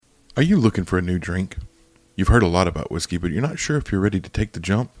Are you looking for a new drink? You've heard a lot about whiskey, but you're not sure if you're ready to take the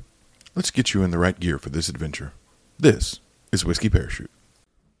jump? Let's get you in the right gear for this adventure. This is Whiskey Parachute.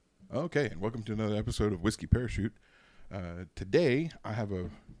 Okay, and welcome to another episode of Whiskey Parachute. Today, I have a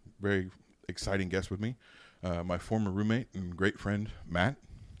very exciting guest with me, my former roommate and great friend, Matt.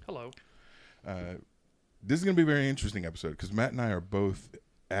 Hello. This is going to be a very interesting episode because Matt and I are both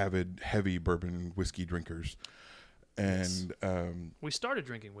avid, heavy bourbon whiskey drinkers. And we started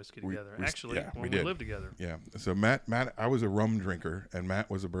drinking whiskey together, when we did. lived together. Yeah. So Matt, I was a rum drinker, and Matt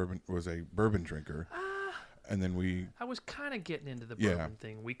was a bourbon drinker. And then I was kind of getting into the bourbon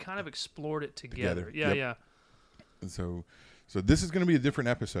thing. We kind of explored it together. Yeah. And so this is going to be a different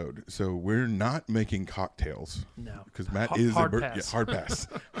episode. So we're not making cocktails. No. Because Matt hard pass. hard pass.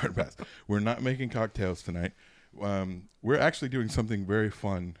 Hard pass. We're not making cocktails tonight. We're actually doing something very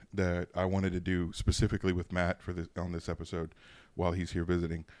fun that I wanted to do specifically with Matt on this episode while he's here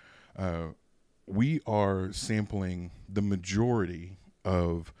visiting. We are sampling the majority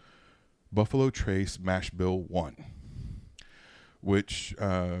of Buffalo Trace Mash Bill 1, which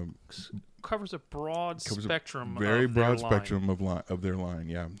covers a broad spectrum. Very of broad their spectrum of their line.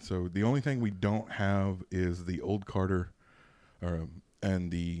 Yeah. So the only thing we don't have is the Old Carter,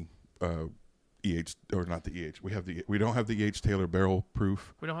 and the EH, or not the EH. We don't have the EH Taylor barrel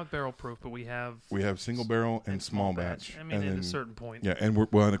proof. We don't have barrel proof, but we have single barrel and small batch. I mean, at a certain point. Yeah, and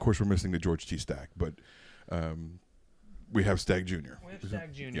and of course we're missing the George T. Stagg, but we have Stagg Jr. We have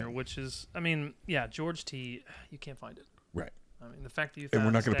Stagg Jr., which is, George T. You can't find it. Right. I mean, the fact that you and found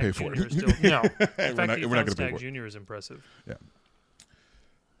we're not going to pay Stagg for Jr. it. is still, no. The fact that you we're not found going to pay Stagg for it. Jr. is impressive. Yeah.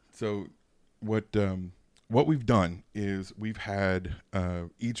 So what we've done is we've had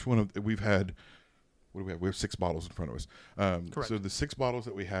we have 6 bottles in front of us. Correct. So the 6 bottles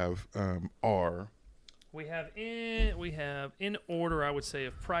that we have are we have in order, I would say,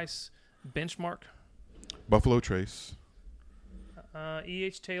 of price, Benchmark, Buffalo Trace,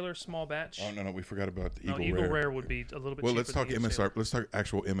 EH Taylor small batch. Oh no, we forgot about the Eagle Rare. Eagle Rare would be a little bit. Well, cheaper let's talk than EH MSRP. Taylor. Let's talk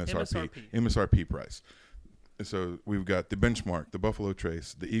actual MSRP price. So we've got the Benchmark, the Buffalo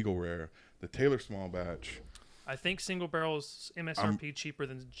Trace, the Eagle Rare, the Taylor small batch. I think single barrel's MSRP cheaper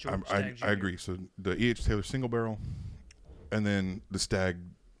than George Stagg Jr. I agree. So the EH Taylor single barrel, and then the Stagg.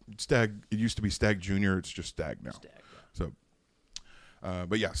 It used to be Stagg Jr. It's just Stagg now. Stagg, yeah. So,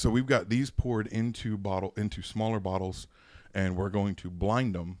 but yeah. So we've got these poured into smaller bottles, and we're going to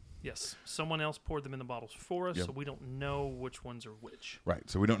blind them. Yes, someone else poured them in the bottles for us, so we don't know which ones are which. Right.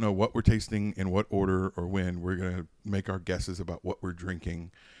 So we don't know what we're tasting, in what order, or when. We're going to make our guesses about what we're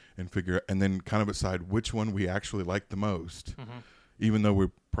drinking, and then kind of decide which one we actually like the most, even though we're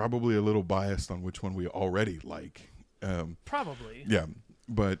probably a little biased on which one we already like. Probably. Yeah,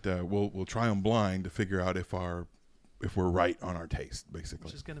 but we'll try them blind to figure out if we're right on our taste, basically.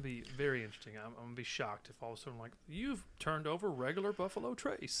 Which is going to be very interesting. I'm going to be shocked if all of a sudden, like, you've turned over regular Buffalo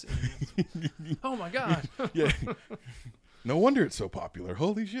Trace. Oh, my God. Yeah. No wonder it's so popular.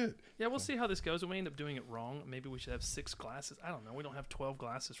 Holy shit. Yeah, we'll see how this goes. When we end up doing it wrong, maybe we should have 6 glasses. I don't know. We don't have 12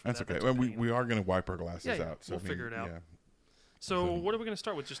 glasses for That's that. Okay. Well, we are going to wipe our glasses yeah, out. So we'll figure it out. Yeah. So what are we going to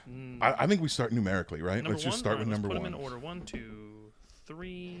start with? Just I think we start numerically, right? Let's just start with number 1. Put them in order. 1, 2,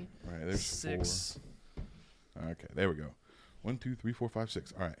 3. All right, there's 6. 4. Okay, there we go. 1, 2, 3, 4, 5,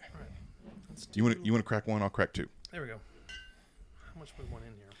 6. All right. Let's You want to crack 1? I'll crack 2. There we go. How much we want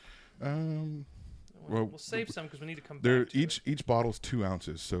in here? We'll save some because we need to come back to each bottle's 2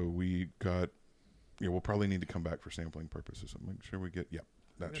 ounces, so we got. Yeah, we'll probably need to come back for sampling purposes. So make sure we get. Yep,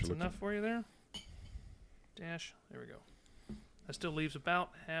 that's enough for you there. Dash. There we go. That still leaves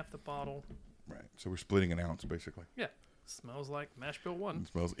about half the bottle. Right. So we're splitting an ounce basically. Yeah. Smells like Mash Bill 1. It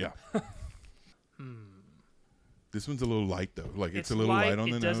smells. Yeah. This one's a little light though. Like it's a little light light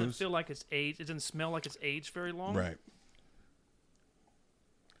on the nose. It doesn't feel like it's aged. It doesn't smell like it's aged very long. Right.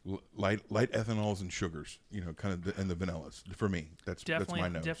 Light ethanols and sugars, kind of and the vanillas. For me, that's my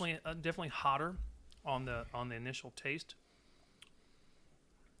nose. Definitely hotter on the initial taste.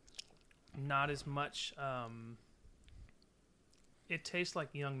 Not as much. It tastes like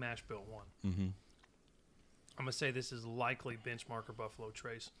young Mash Bill 1. Mm-hmm. I'm gonna say this is likely Benchmark or Buffalo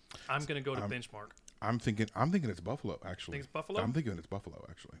Trace. I'm gonna go to Benchmark. I'm thinking it's Buffalo actually. Think it's Buffalo? I'm thinking it's Buffalo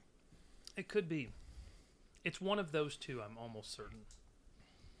actually. It could be. It's one of those two. I'm almost certain.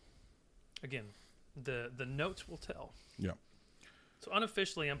 Again, the notes will tell. Yeah. So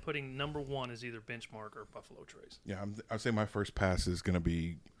unofficially, I'm putting number 1 is either Benchmark or Buffalo Trace. Yeah, I'd say my first pass is going to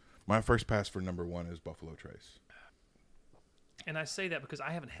be for number 1 is Buffalo Trace. And I say that because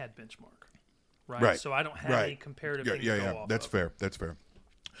I haven't had Benchmark, right? So I don't have any comparative thing to go off That's of. fair. That's fair.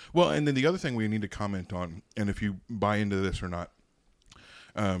 Well, and then the other thing we need to comment on, and if you buy into this or not,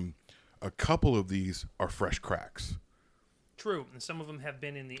 a couple of these are fresh cracks. True, and some of them have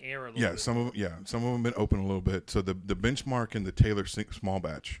been in the air a little Yeah, bit. some of them have been open a little bit. So the benchmark and the Taylor small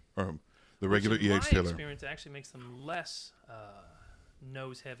batch, or the regular Which in EH my Taylor, experience actually makes them less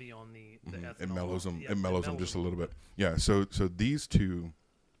nose heavy on the ethanol. it mellows them. Yeah, It mellows them just a little bit. Yeah. So these two,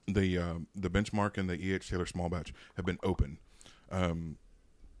 the benchmark and the EH Taylor small batch have been open,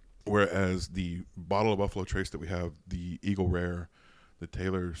 whereas the bottle of Buffalo Trace that we have, the Eagle Rare, the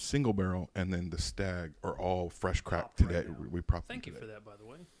Taylor single barrel, and then the Stag are all fresh cracked Pop right today. now. We propped Thank you them for today. that, by the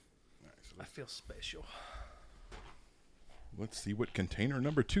way. Nice. I feel special. Let's see what container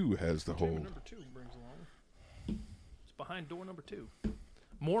number 2 has the Container whole. number 2 brings along. It's behind door number 2.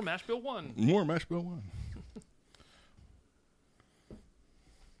 More Mash Bill 1. More Mash Bill 1.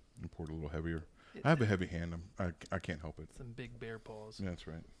 I poured a little heavier. I have a heavy hand. I can't help it. Some big bear paws. Yeah, that's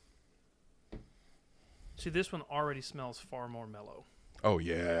right. See, this one already smells far more mellow. Oh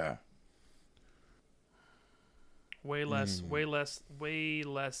yeah. Way less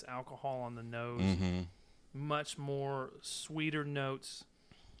alcohol on the nose. Mm-hmm. Much more sweeter notes,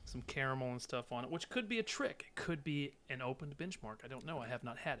 some caramel and stuff on it, which could be a trick. It could be an opened benchmark. I don't know. I have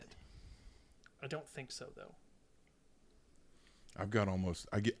not had it. I don't think so though. I've got almost.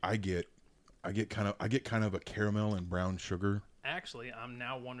 I get kind of a caramel and brown sugar. Actually, I'm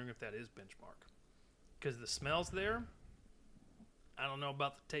now wondering if that is benchmark, because the smell's there. I don't know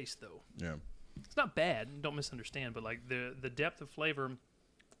about the taste though. Yeah. It's not bad. Don't misunderstand, but like the depth of flavor.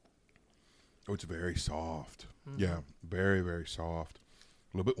 Oh, it's very soft. Mm-hmm. Yeah, very very soft.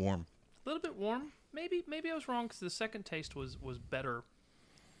 A little bit warm. A little bit warm. Maybe I was wrong because the second taste was better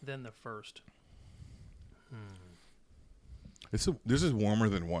than the first. This is warmer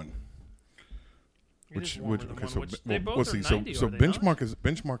than one. It is warmer than one, so which they both let's are see. 90, So are they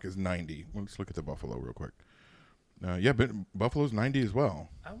benchmark is 90. Let's look at the Buffalo real quick. Yeah, Buffalo's 90 as well.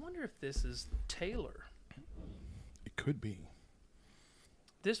 I wonder if this is Taylor. It could be.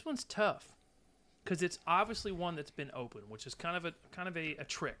 This one's tough because it's obviously one that's been open, which is kind of a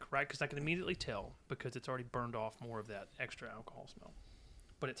trick, right? Because I can immediately tell because it's already burned off more of that extra alcohol smell.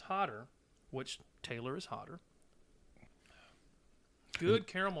 But it's hotter, which Taylor is hotter. Good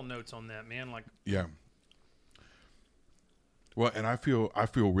caramel notes on that, man. Like Yeah. Well, and I feel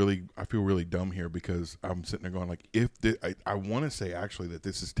really dumb here because I'm sitting there going like, I want to say actually that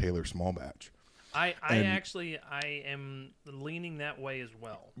this is Taylor small batch. I am leaning that way as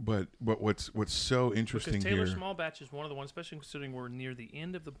well. But what's so interesting Because Taylor here? Small Batch is one of the ones, especially considering we're near the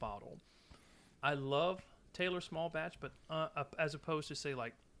end of the bottle. I love Taylor Small Batch, but as opposed to say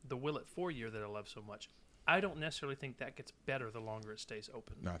like the Willet 4-year that I love so much, I don't necessarily think that gets better the longer it stays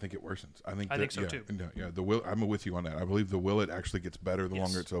open. No, I think it worsens. I think so too. No, yeah, I'm with you on that. I believe the Willet actually gets better the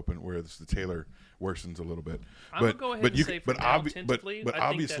longer it's open, whereas the Taylor worsens a little bit. I'm gonna go ahead and say for now, tentatively, but I think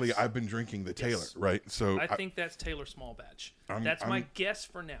obviously that's- I've been drinking the Taylor, Yes. right? So I think that's Taylor Small Batch. That's my guess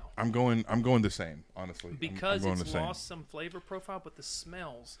for now. I'm going the same, honestly. Because I'm going it's the same. lost some flavor profile, but the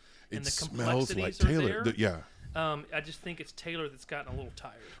smells and It the smells complexities like are Taylor. there. Yeah. I just think it's Taylor that's gotten a little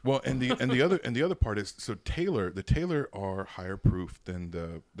tired. Well, and the other part is so the Taylor are higher proof than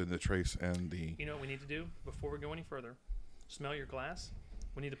the Trace and the. You know what we need to do before we go any further? Smell your glass.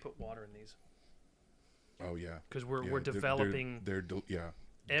 We need to put water in these Oh yeah. because we're Yeah, developing. yeah.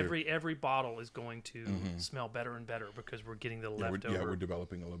 Every bottle is going to smell better and better because we're getting the leftover. We're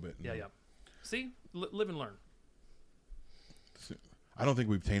developing a little bit. Yeah. See, live and learn. I don't think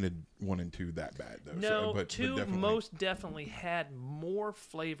we've tainted 1 and 2 that bad though. No, but 2 definitely. most definitely had more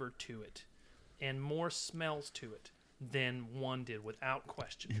flavor to it and more smells to it than 1 did, without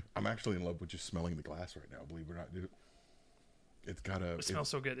question. I'm actually in love with just smelling the glass right now. Believe it or not, dude. It's got a. It smells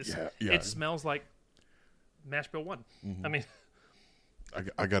so good. Yeah. It smells like Mash Bill 1. I mean,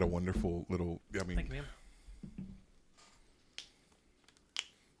 I got a wonderful little. I mean, thank you, ma'am.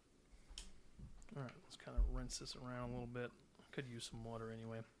 All right, let's kind of rinse this around a little bit. Could use some water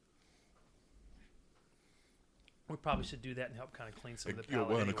anyway. We probably should do that and help kind of clean some of the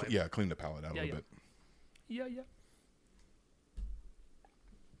palate anyway. clean the palate out a little bit. Yeah. No,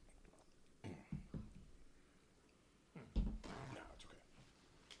 it's okay.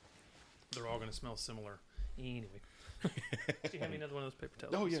 They're all going to smell similar. Anyway. Do you have me another one of those paper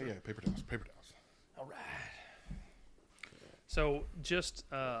towels? Oh yeah, sir? yeah. Paper towels. All right. So just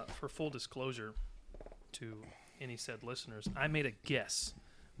for full disclosure to any said listeners, I made a guess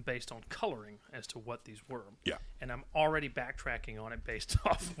based on coloring as to what these were. Yeah. And I'm already backtracking on it based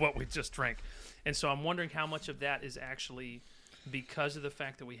off what we just drank. And so I'm wondering how much of that is actually because of the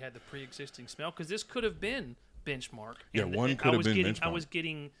fact that we had the pre-existing smell. Because this could have been benchmark. Yeah, and one could have been I benchmark. was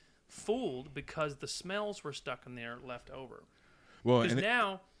getting fooled because the smells were stuck in there left over. Well, Because and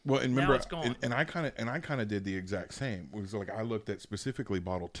now Well, and Now remember, it's gone. and I kind of did the exact same. It was like I looked at specifically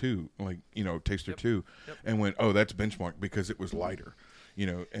bottle 2, like taster 2, and went, oh, that's benchmark because it was lighter,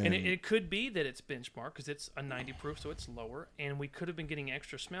 And it could be that it's benchmark because it's a 90 proof, so it's lower, and we could have been getting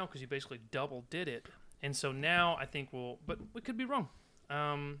extra smell because you basically double did it. And so now I think but we could be wrong,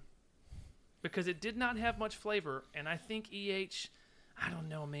 because it did not have much flavor, and I think I don't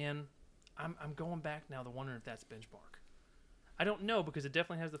know, man. I'm going back now to wondering if that's benchmark. I don't know because it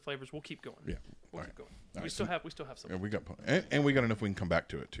definitely has the flavors. We'll keep going. Yeah, we'll keep going. All We still have some. And we got and we got enough. We can come back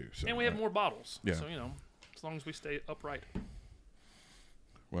to it too. So, and we have more bottles. Yeah. So as long as we stay upright.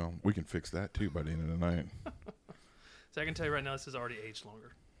 Well, we can fix that too by the end of the night. So I can tell you right now, this is already aged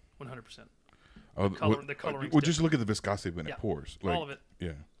longer, 100%. Oh, The coloring. Well, just look at the viscosity when Yeah. it pours. All of it.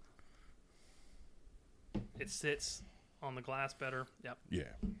 Yeah. It sits on the glass better. Yep. Yeah.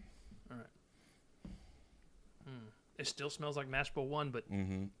 All right. It still smells like Mash Bill 1, but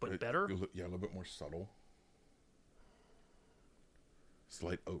better. Yeah, a little bit more subtle.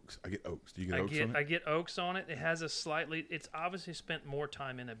 Slight oaks. I get oaks. Do you get oaks on it? I get oaks on it. It has a slightly. It's obviously spent more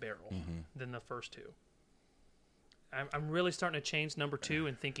time in a barrel than the first two. I'm really starting to change number 2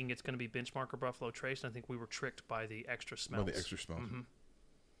 and thinking it's going to be Benchmark or Buffalo Trace. And I think we were tricked by the extra smells. By the extra smells.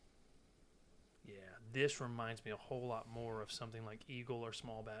 Yeah, this reminds me a whole lot more of something like Eagle or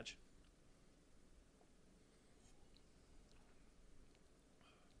Small Batch.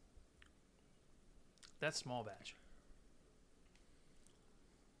 That's Small Batch.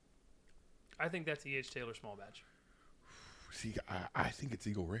 I think that's E.H. Taylor Small Batch. See, I think it's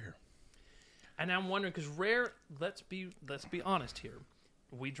Eagle Rare. And I'm wondering, because Rare, let's be honest here.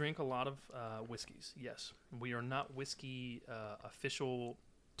 We drink a lot of whiskeys, yes. We are not whiskey official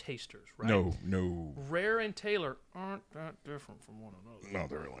tasters, right? No. Rare and Taylor aren't that different from one another. No,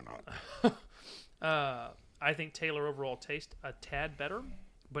 they're really not. I think Taylor overall tastes a tad better,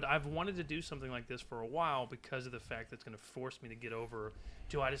 but I've wanted to do something like this for a while because of the fact that it's going to force me to get over,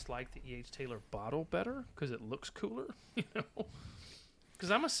 do I just like the E.H. Taylor bottle better because it looks cooler? Because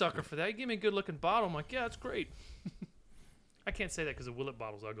I'm a sucker for that. You give me a good-looking bottle, I'm like, yeah, it's great. I can't say that because the Willet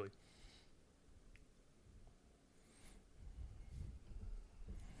bottle's ugly.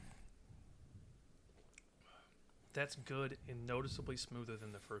 That's good and noticeably smoother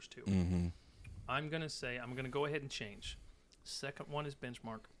than the first two. Mm-hmm. I'm going to go ahead and change. Second one is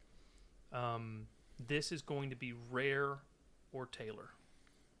Benchmark. This is going to be Rare or Taylor.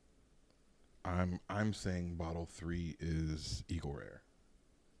 I'm saying bottle 3 is Eagle Rare.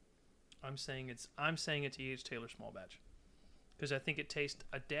 I'm saying it's E.H. Taylor Small Batch. Because I think it tastes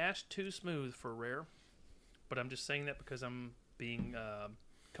a dash too smooth for Rare. But I'm just saying that because I'm being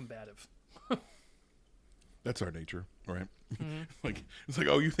combative. That's our nature, right? Mm-hmm. It's like,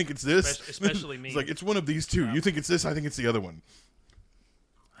 oh, you think it's this? Especially me. It's like, it's one of these two. Yeah. You think it's this, I think it's the other one.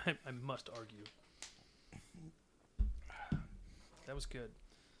 I must argue. That was good.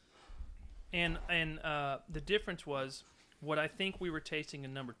 And the difference was, what I think we were tasting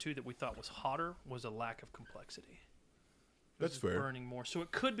in number 2 that we thought was hotter was a lack of complexity. That's fair. Burning more. So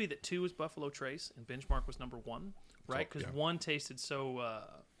it could be that 2 is Buffalo Trace and Benchmark was number 1, right? Because 1 tasted so...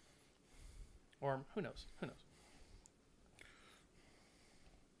 or who knows? Who knows?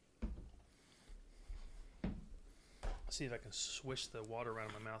 Let's see if I can swish the water around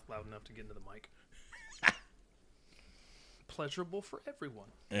in my mouth loud enough to get into the mic. Pleasurable for everyone.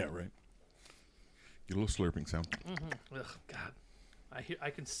 Yeah, right. Get a little slurping sound. Mm-hmm. Ugh, God. I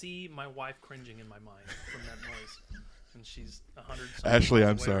can see my wife cringing in my mind from that noise. And she's 100. Ashley,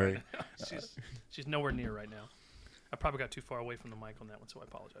 I'm away sorry. Right she's nowhere near right now. I probably got too far away from the mic on that one, so I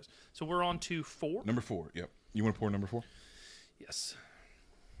apologize. So we're on to 4. Number 4, yep. You want to pour number 4? Yes.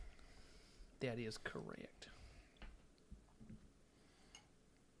 That is correct.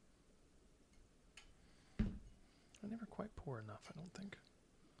 I never quite pour enough, I don't think.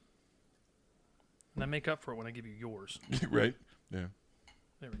 And I make up for it when I give you yours. Right? Yeah.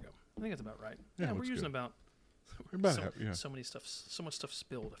 There we go. I think that's about right. Yeah, Yeah, we're looks using good. about so much stuff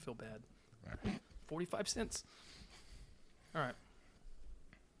spilled. I feel bad. Right. 45 cents. All right.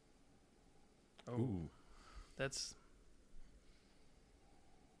 Oh, Ooh. that's...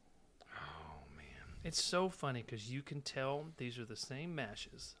 Oh, man. It's so funny because you can tell these are the same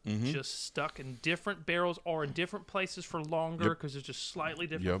mashes, just stuck in different barrels or in different places for longer because there's just slightly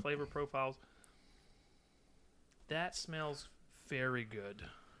different flavor profiles. That smells very good.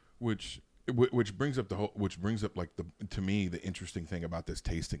 Which brings up to me the interesting thing about this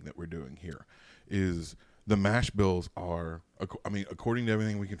tasting that we're doing here is the mash bills are, I mean, according to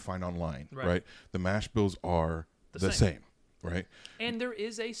everything we can find online, right? The mash bills are the same, right? And there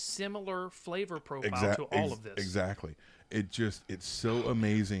is a similar flavor profile to all of this. Exactly. it's so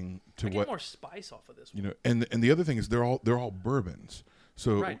amazing to I get what more spice off of this you one. know. And the other thing is they're all bourbons.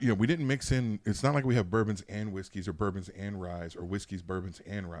 So Right. you know, we didn't mix in. It's not like we have bourbons and whiskeys or bourbons and rye or whiskeys, bourbons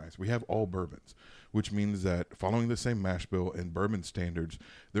and rye. We have all bourbons, which means that following the same mash bill and bourbon standards,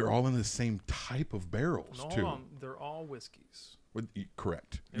 they're all in the same type of barrels No, too. hold on. They're all whiskeys.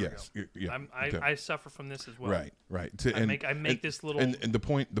 Correct. There we Yes. Yeah. I Okay. suffer from this as well. Right. Right. I make this little. And the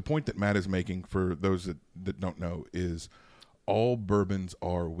point that Matt is making for those that don't know is all bourbons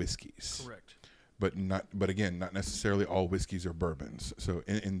are whiskeys. Correct. But again, not necessarily all whiskeys are bourbons. So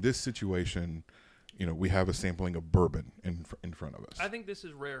in this situation, you know, we have a sampling of bourbon in front of us. I think this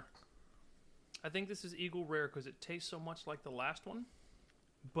is rare. I think this is Eagle Rare because it tastes so much like the last one,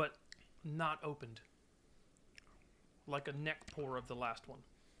 but not opened. Like a neck pour of the last one.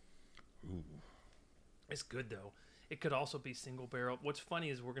 Ooh. It's good though. It could also be single barrel. What's funny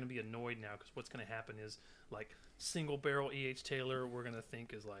is we're going to be annoyed now because what's going to happen is like single barrel E.H. Taylor, we're going to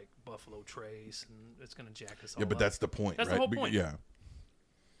think is like Buffalo Trace, and it's going to jack us all Yeah, but up. that's the point, That's right? the whole point. Yeah.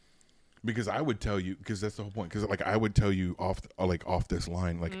 Because I would tell you, because that's the whole point. Because like I would tell you off this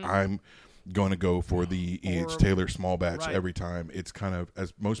line, like I'm going to go for the E.H. Taylor small batch Right. every time. It's kind of,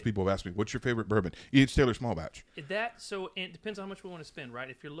 as most people have asked me, what's your favorite bourbon? E.H. Taylor small batch. So it depends on how much we want to spend, right?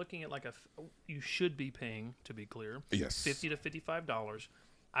 If you're looking at like you should be paying, to be clear, Yes. $50 to $55.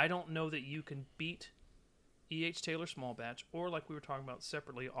 I don't know that you can beat E.H. Taylor small batch or like we were talking about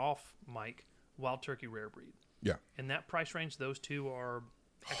separately off mic, Wild Turkey Rare Breed. Yeah. In that price range, those two are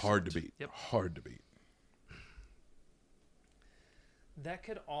Hard to excellent. beat. Yep. Hard to beat. That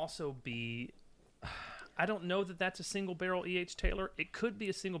could also be. I don't know that that's a single barrel E.H. Taylor. It could be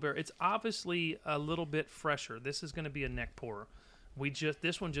a single barrel. It's obviously a little bit fresher. This is going to be a neck pourer.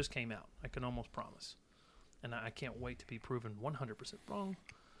 This one just came out. I can almost promise, and I can't wait to be proven 100% wrong.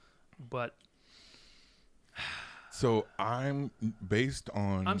 But So I'm based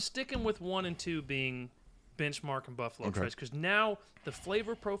on. I'm sticking with 1 and 2 being Benchmark and Buffalo Okay. Trace because now the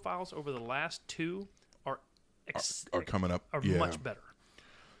flavor profiles over the last 2 are coming up. are Yeah. much better.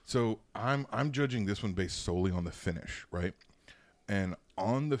 So I'm judging this one based solely on the finish, right? And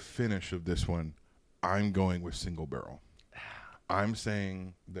on the finish of this one, I'm going with single barrel. I'm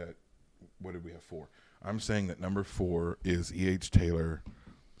saying that. What did we have 4? I'm saying that number 4 is E.H. Taylor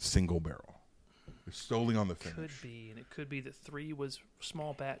single barrel. It's solely on the finish. Could be, and it could be that 3 was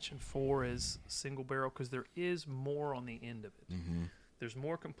small batch and 4 is single barrel because there is more on the end of it. Mm-hmm. There's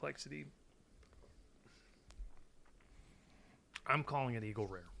more complexity. I'm calling it Eagle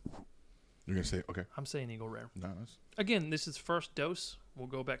Rare. You're gonna say okay? I'm saying Eagle Rare. Nice. Again, this is first dose. We'll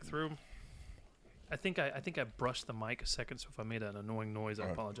go back through. I think I brushed the mic a second, so if I made an annoying noise, I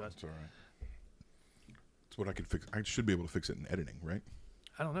apologize. It's all right. It's what I could fix. I should be able to fix it in editing, right?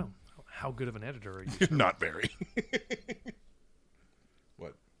 I don't know. How good of an editor are you? Not very.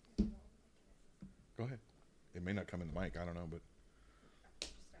 What? Go ahead. It may not come in the mic. I don't know, but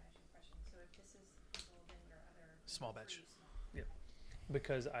Just to ask you a question. So if this is golden or other Small batch. pretty small,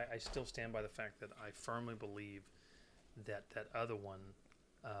 Because I still stand by the fact that I firmly believe that other one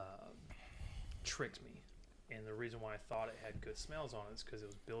tricked me. And the reason why I thought it had good smells on it is because it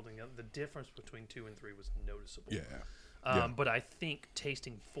was building up. The difference between 2 and 3 was noticeable. yeah. Yeah. But I think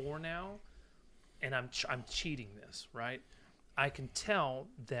tasting 4 now, and I'm cheating this, right? I can tell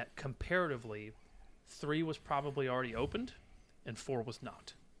that comparatively, 3 was probably already opened, and 4 was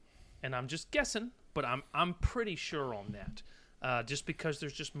not. And I'm just guessing, but I'm pretty sure on that. Just because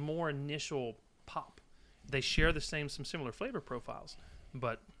there's just more initial pop. They share some similar flavor profiles,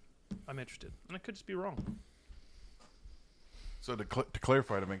 but I'm interested, and I could just be wrong. So to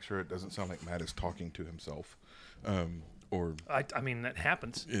clarify, to make sure it doesn't sound like Matt is talking to himself, or I mean that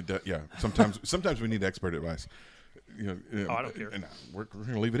happens. yeah. Sometimes we need expert advice. Oh, I don't care. And we're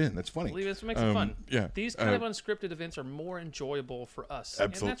going to leave it in. That's funny. Leave it, it makes it fun. Yeah. These kind of unscripted events are more enjoyable for us,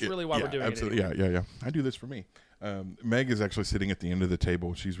 Absolutely. and that's really why we're doing absolutely. it. Anyway. Yeah. I do this for me. Meg is actually sitting at the end of the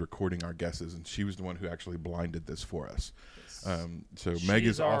table. She's recording our guesses, and she was the one who actually blinded this for us. So Meg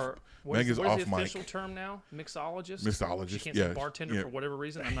is off. Meg is what off is the mic. official term now? Mixologist. Mixologist, She can't yeah, say bartender yeah. for whatever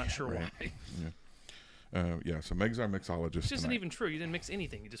reason. I'm not sure Right. why. So Meg's our mixologist. Which isn't tonight. even true. You didn't mix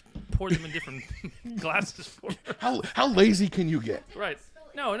anything. You just poured them in different glasses for her. How lazy can you get? Right.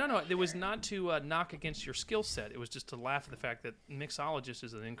 No. It was not to knock against your skill set. It was just to laugh at the fact that mixologist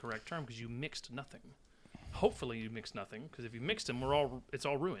is an incorrect term because you mixed nothing. Hopefully you mixed nothing because if you mixed them, it's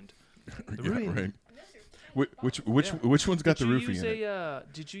all ruined. Ruined. Right. Which one's got the roofie in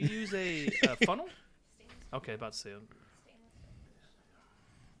it? Did you use a funnel? Okay, about to say.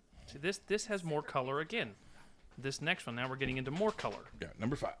 See, this has more color again. This next one, now we're getting into more color. Yeah,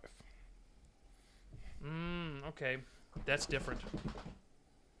 number 5. Okay. That's different.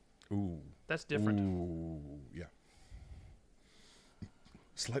 Ooh. That's different. Ooh, yeah.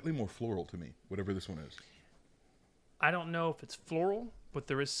 Slightly more floral to me, whatever this one is. I don't know if it's floral, but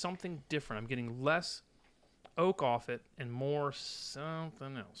there is something different. I'm getting less oak off it and more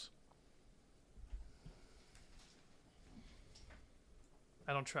something else.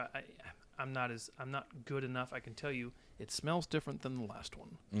 I don't try. I'm not good enough. I can tell you, it smells different than the last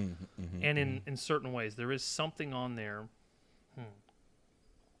one, and in certain ways, there is something on there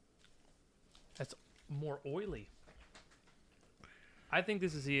that's more oily. I think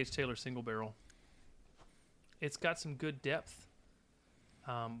this is E.H. Taylor single barrel. It's got some good depth,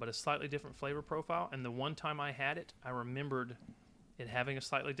 but a slightly different flavor profile. And the one time I had it, I remembered it having a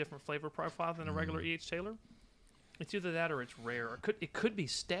slightly different flavor profile than a regular E.H. Taylor. It's either that or it's rare. Or it could be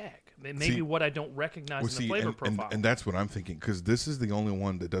Stag. It may be what I don't recognize in the flavor profile. And that's what I'm thinking, because this is the only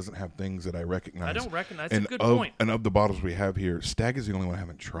one that doesn't have things that I recognize. I don't recognize. That's a good point. And of the bottles we have here, Stag is the only one I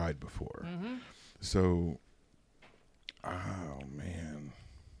haven't tried before. Mm-hmm. So, oh, man.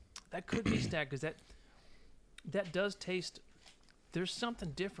 That could be Stag, because that does taste. There's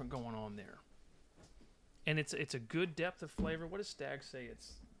something different going on there, and it's a good depth of flavor. What does Stag say?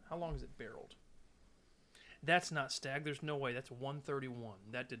 How long is it barreled? That's not Stag. There's no way. That's 131.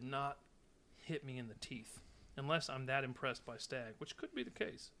 That did not hit me in the teeth, unless I'm that impressed by Stag, which could be the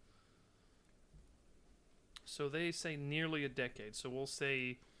case. So they say nearly a decade. So we'll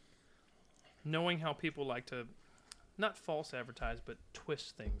say, knowing how people like to, not false advertise, but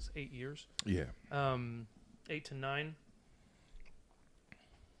twist things. 8 years. Yeah. 8 to 9.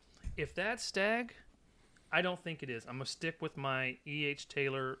 If that's Stag, I don't think it is. I'm going to stick with my E.H.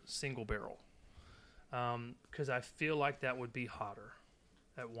 Taylor single barrel. Because I feel like that would be hotter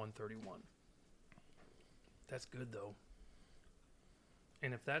at 131. That's good, though.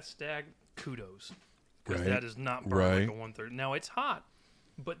 And if that's Stag, kudos. Because that is not burnt like a 130. Now, it's hot.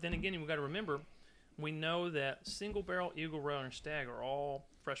 But then again, we've got to remember, we know that single barrel, Eagle Rare, and Stag are all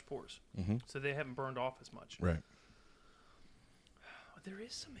fresh pours. Mm-hmm. So they haven't burned off as much. Right. But there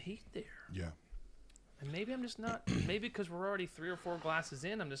is some heat there. Yeah. And maybe I'm just not, maybe because we're already 3 or 4 glasses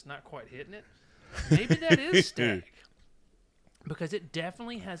in, I'm just not quite hitting it. Maybe that is Stag. Because it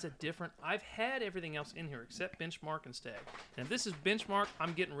definitely has a different, I've had everything else in here except Benchmark and Stag. And if this is Benchmark,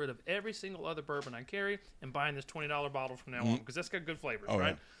 I'm getting rid of every single other bourbon I carry and buying this $20 bottle from now on, because that's got good flavors,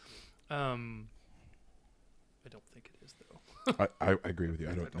 right? Yeah. I don't think it is, though. I agree with you.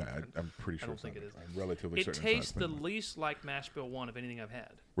 I'm pretty sure I don't think it is. I'm relatively certain. It tastes the least like Mash Bill 1 of anything I've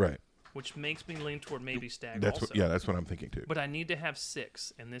had. Right. Which makes me lean toward maybe Stag That's also. that's what I'm thinking too. But I need to have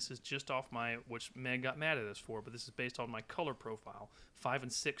 6, and this is just off my, which Meg got mad at us for, but this is based on my color profile. 5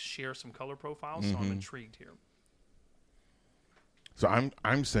 and 6 share some color profiles, so I'm intrigued here. So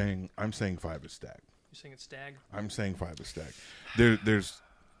I'm saying 5 is Stag. You saying it's Stag? I'm saying 5 is Stag. There's,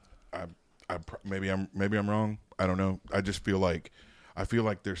 maybe I'm wrong. I don't know. I feel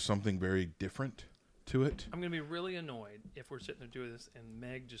like there's something very different to it. I'm gonna be really annoyed if we're sitting there doing this, and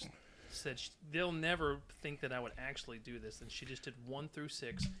Meg just said they'll never think that I would actually do this, and she just did 1 through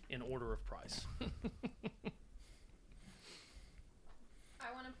 6 in order of price. I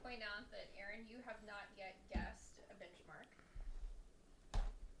want to point out that, Aaron, you have not yet guessed a benchmark.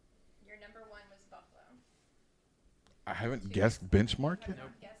 Your number 1 was Buffalo. I haven't guessed Benchmark You yet. have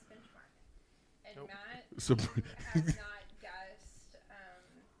not guessed benchmark. And Nope. Matt So has not guessed.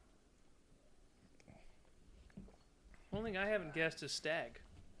 Only thing I haven't guessed is Stag.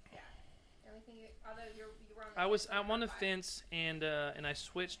 The only thing, although you were on. I'm on the fence, and I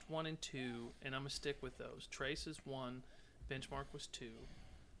switched 1 and 2, and I'm gonna stick with those. Trace is 1, Benchmark was 2,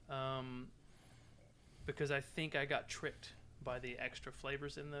 because I think I got tricked by the extra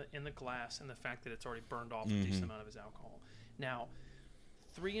flavors in the glass and the fact that it's already burned off a decent amount of its alcohol. Now,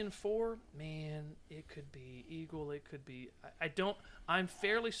 3 and 4, man, it could be Eagle, it could be. I'm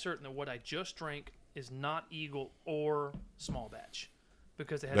fairly certain that what I just drank is not Eagle or small batch,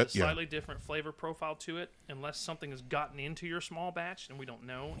 because it has a slightly different flavor profile to it, unless something has gotten into your small batch and we don't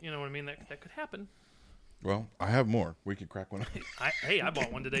know. You know what I mean? That could happen. Well, I have more. We could crack one. I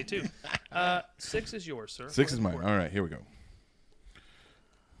bought one today too. 6 is yours, sir. 6 is mine. All right, here we go.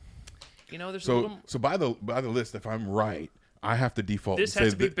 You know, there's a little. So by the list, if I'm right, I have to default. This and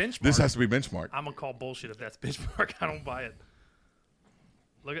has say to be that benchmark. This has to be Benchmark. I'm gonna call bullshit if that's benchmark. I don't buy it.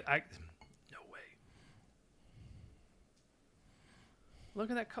 No way.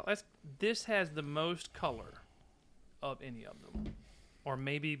 Look at that color. This has the most color of any of them. Or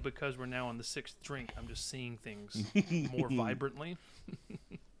maybe because we're now on the 6th drink, I'm just seeing things more vibrantly.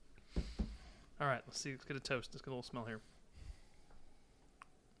 All right, let's see. Let's get a toast. Let's get a little smell here.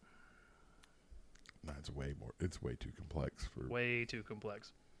 No, it's way more. It's way too complex for. Way too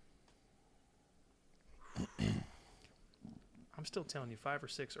complex. I'm still telling you, 5 or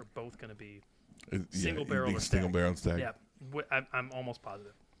 6 are both going to be single barrel and single stag. barrel and stag. Yeah, I'm almost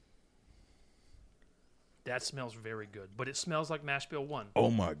positive. That smells very good, but it smells like Mash Bill 1.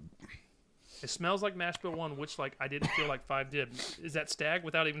 Oh my! It smells like Mash Bill 1, which I didn't feel like 5 did. Is that stag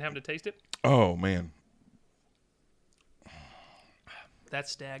without even having to taste it? Oh man!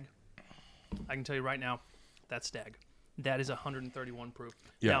 That's stag. I can tell you right now, that's stag. That is 131 proof.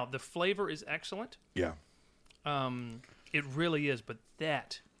 Yeah. Now the flavor is excellent. Yeah. It really is, but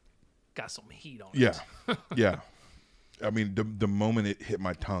that got some heat on Yeah. it. Yeah. I mean, the moment it hit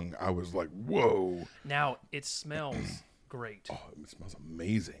my tongue, I was like, "Whoa!" Now it smells great. Oh, it smells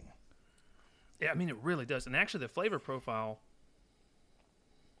amazing. Yeah, I mean, it really does. And actually, the flavor profile,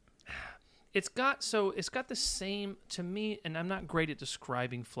 it's got the same, to me, and I'm not great at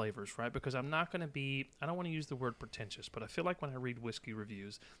describing flavors, right? Because I'm not going to be, I don't want to use the word pretentious, but I feel like when I read whiskey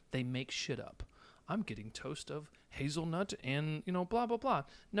reviews, they make shit up. I'm getting toast of hazelnut and, blah, blah, blah.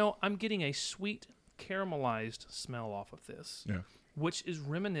 No, I'm getting a sweet caramelized smell off of this, Yeah. which is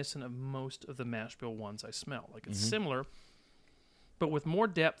reminiscent of most of the mash bill ones I smell. Like, it's similar, but with more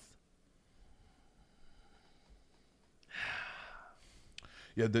depth.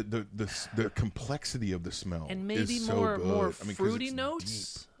 Yeah, the complexity of the smell And maybe is so more good. more I mean, 'cause fruity it's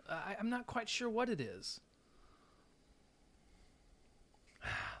notes. I'm not quite sure what it is.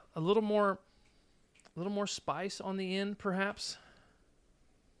 A little more spice on the end, perhaps.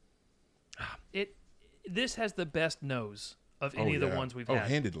 This has the best nose of any of the ones we've had.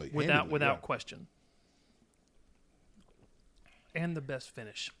 Handedly, without yeah. question. And the best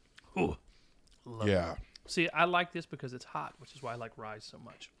finish. Ooh, love it. Yeah. See, I like this because it's hot, which is why I like rye so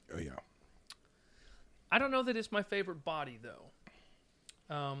much. Oh yeah. I don't know that it's my favorite body, though.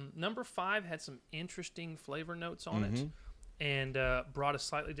 Number 5 had some interesting flavor notes on it and brought a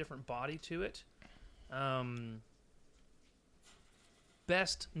slightly different body to it.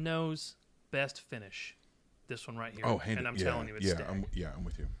 Best nose, best finish. This one right here. Oh, and I'm telling you, it's stag. I'm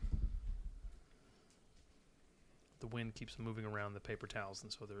with you. The wind keeps moving around the paper towels,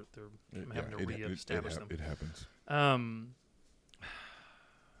 and so they're Yeah, having to reestablish them. It happens. All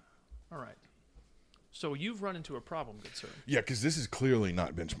right. So you've run into a problem, good sir. Yeah, because this is clearly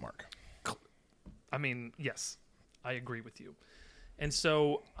not benchmark. I mean, yes, I agree with you. And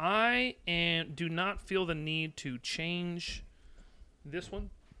so I do not feel the need to change this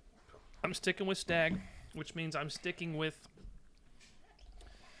one. I'm sticking with stag, which means I'm sticking with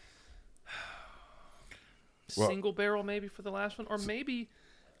single barrel maybe for the last one, or maybe.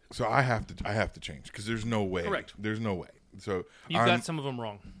 So I have to change because there's no way. Correct. There's no way. So You got some of them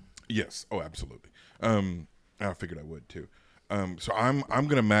wrong. Yes. Oh, absolutely. I figured I would too. So I'm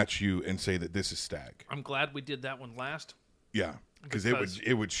gonna match you and say that this is stag. I'm glad we did that one last. Yeah, because it would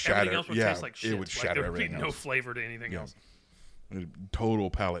Everything shatter. else would Yeah, taste like shit. it would shatter there would be everything no else. flavor to anything else. Total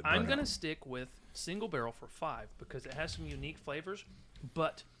palate. I'm burnout. going to stick with single barrel for 5 because it has some unique flavors.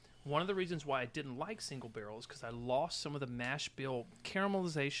 But one of the reasons why I didn't like single barrel is because I lost some of the mash bill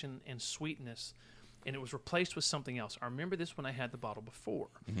caramelization and sweetness, and it was replaced with something else. I remember this when I had the bottle before.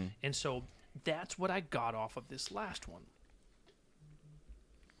 And so that's what I got off of this last one.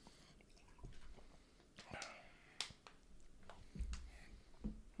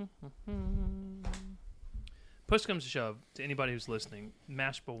 Push comes to shove, to anybody who's listening,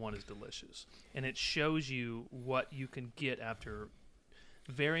 Mash Bill 1 is delicious. And it shows you what you can get after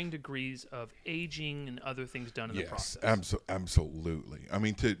varying degrees of aging and other things done in the process. Absolutely. I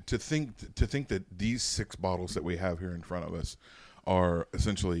mean, to think that these 6 bottles that we have here in front of us are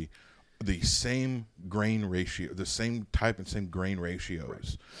essentially the same grain ratio, the same type and same grain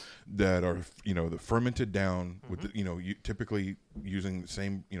ratios that are, the fermented down with, you typically using the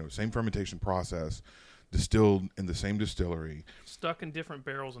same fermentation process, distilled in the same distillery, stuck in different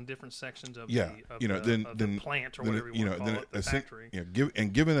barrels in different sections of then the plant or whatever you want to call it, the factory.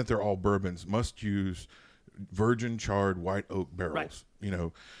 Given that they're all bourbons, must use virgin charred white oak barrels,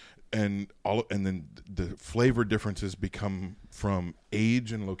 and then the flavor differences become from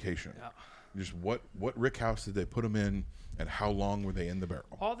age and location. Yeah. Just what rick house did they put them in, and how long were they in the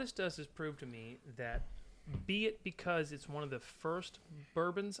barrel? All this does is prove to me that, be it because it's one of the first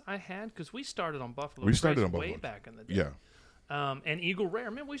bourbons I had, because we started on Buffalo Trace way back in the day. Yeah. And Eagle Rare.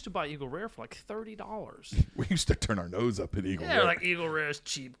 Man, we used to buy Eagle Rare for like $30. We used to turn our nose up at Eagle Rare. Yeah, like Eagle Rare is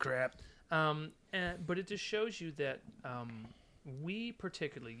cheap crap. But it just shows you that we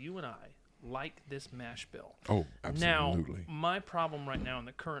particularly, you and I, like this mash bill. Oh, absolutely. Now, my problem right now in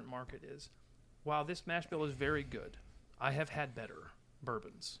the current market is, while this mash bill is very good, I have had better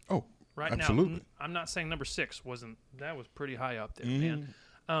bourbons. Oh, Right Absolutely. now, I'm not saying number 6 wasn't. That was pretty high up there, Mhm.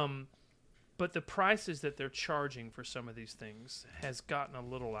 man. But the prices that they're charging for some of these things has gotten a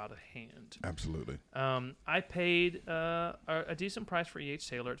little out of hand. Absolutely. I paid a decent price for E.H.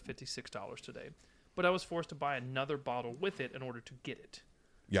 Taylor at $56 today, but I was forced to buy another bottle with it in order to get it.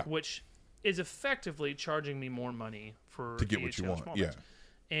 Yeah. Which is effectively charging me more money for To get E.H. what you Taylor want. small Yeah. batch.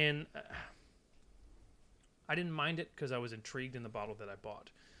 And I didn't mind it because I was intrigued in the bottle that I bought.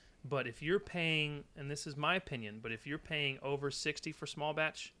 But if you're paying, and this is my opinion, but if you're paying over 60 for small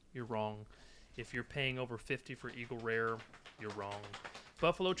batch, you're wrong. If you're paying over 50 for Eagle Rare, you're wrong.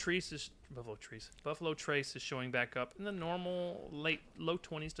 Buffalo Trace is showing back up in the normal low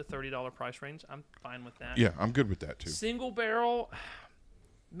 20s to $30 price range. I'm fine with that. Yeah, I'm good with that too. Single barrel,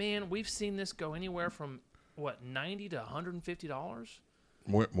 man, we've seen this go anywhere from what, $90 to $150.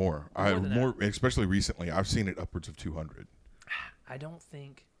 More. Than Especially recently. I've seen it upwards of 200. I don't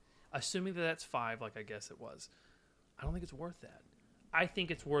think, assuming that that's 5, like I guess it was, I don't think it's worth that. I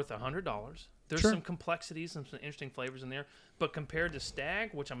think it's worth $100. There's Sure. some complexities and some interesting flavors in there, but compared to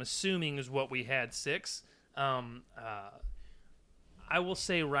Stag, which I'm assuming is what we had 6, I will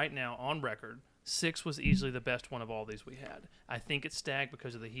say right now on record, 6 was easily the best one of all these we had. I think it's Stag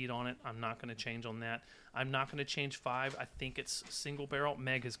because of the heat on it. I'm not going to change on that. I'm not going to change 5. I think it's single barrel.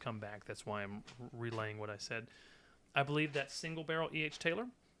 Meg has come back. That's why I'm relaying what I said. I believe that single barrel E.H. Taylor,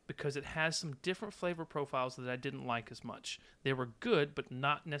 because it has some different flavor profiles that I didn't like as much. They were good, but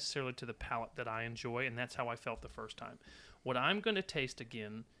not necessarily to the palate that I enjoy, and that's how I felt the first time. What I'm going to taste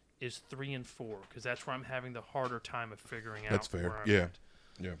again is 3 and 4, because that's where I'm having the harder time of figuring out. That's fair. where I'm Yeah. at.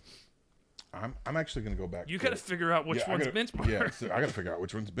 Yeah. I'm actually going to go back. You to- got to figure out which one's benchmark. Yeah, so I got to figure out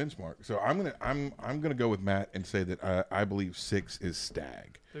which one's benchmark. So I'm gonna go with Matt and say that I believe 6 is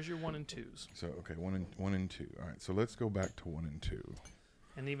Stag. There's your 1 and 2s. So okay, 1 and 2. All right, so let's go back to 1 and 2.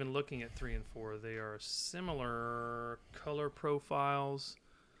 And even looking at 3 and 4, they are similar color profiles.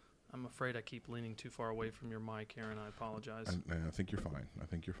 I'm afraid I keep leaning too far away from your mic, Aaron. I apologize. I think you're fine.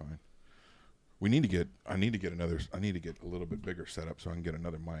 I need to get a little bit bigger setup so I can get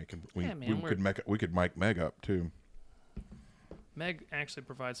another mic, and we could mic Meg up too. Meg actually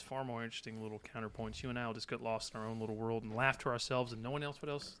provides far more interesting little counterpoints. You and I will just get lost in our own little world and laugh to ourselves, and no one else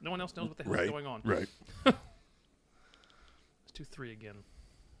knows what the hell is going on. Right. Let's do 3 again.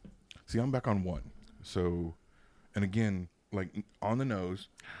 See, I'm back on 1. So, and again, like on the nose,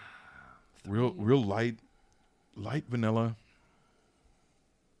 real light vanilla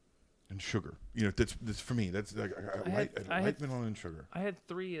and sugar. You know, that's for me. That's like light vanilla and sugar. I had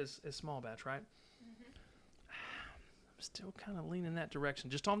 3 as small batch, right? I'm still kind of leaning that direction,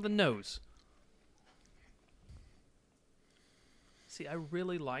 just on the nose. See, I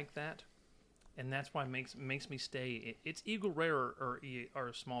really like that, and that's why it makes me stay. It's Eagle Rare or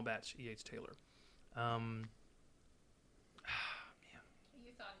a small batch E.H. Taylor. You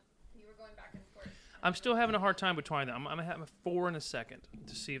thought you were going back and forth. I'm still having a hard time between them. I'm going to have a 4 in a second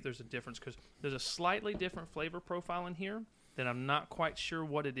to see if there's a difference, because there's a slightly different flavor profile in here that I'm not quite sure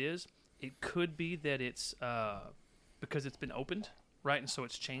what it is. It could be that it's because it's been opened, right, and so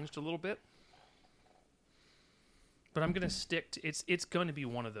it's changed a little bit. But I'm going to stick to it's going to be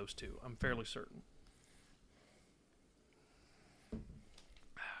one of those two. I'm fairly certain.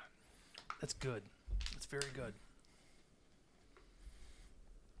 That's good. That's very good.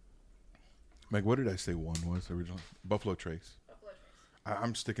 Meg, what did I say 1 was originally? Buffalo Trace. Buffalo Trace.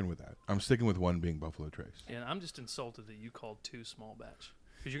 I'm sticking with that. I'm sticking with 1 being Buffalo Trace. And I'm just insulted that you called 2 small batch,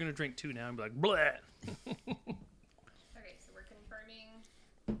 because you're going to drink 2 now and be like, bleh. Okay, so we're confirming.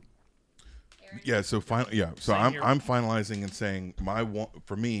 Aaron? Yeah. So finally, yeah. So Same here. I'm finalizing and saying my 1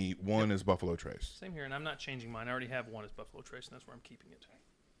 for me 1 is Buffalo Trace. Same here, and I'm not changing mine. I already have 1 as Buffalo Trace, and that's where I'm keeping it.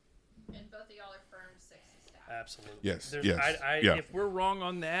 And both of y'all are firm 6 is Stag. Absolutely. Yes, There's- yes, yeah. If we're wrong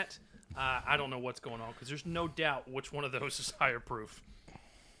on that, I don't know what's going on, because there's no doubt which one of those is higher proof.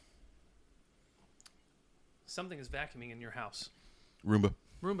 Something is vacuuming in your house. Roomba,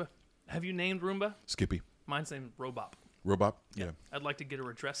 Roomba. Have you named Roomba? Skippy, Mine's named Robop. Robot. Yeah. I'd like to get her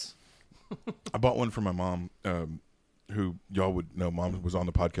address. I bought one for my mom, who y'all would know. Mom was on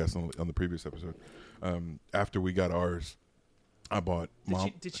the podcast on the previous episode. After we got ours, I bought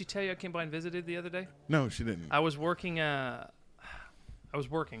mom. Did she tell you I came by and visited the other day? No, she didn't. I was working, and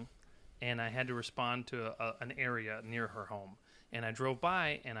I had to respond to an area near her home. And I drove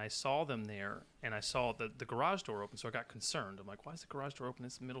by, and I saw them there, and I saw the garage door open, so I got concerned. I'm like, why is the garage door open?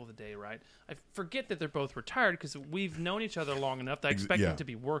 It's the middle of the day, right? I forget that they're both retired, because we've known each other long enough that I expect yeah. them to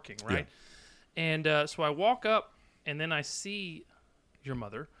be working, right? And so I walk up, and then I see your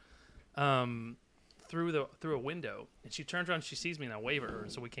mother through a window, and she turns around, she sees me, and I wave at her,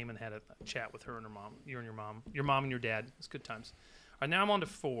 and so we came and had a chat with her and her mom, you and your mom and your dad. It's good times. All right, now I'm on to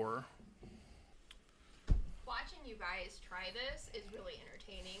 4. Watching you guys try this is really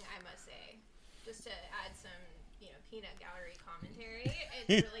entertaining, I must say. Just to add some, peanut gallery commentary,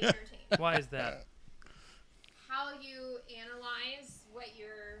 it's really entertaining. Why is that? How you analyze what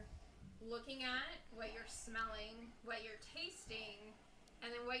you're looking at, what you're smelling, what you're tasting,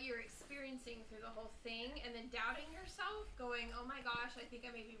 and then what you're experiencing through the whole thing, and then doubting yourself, going, "Oh my gosh, I think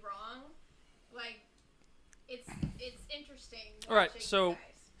I may be wrong." Like, it's interesting. All right, watching so you guys.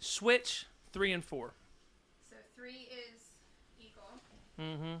 switch 3 and 4. So 3 is eagle.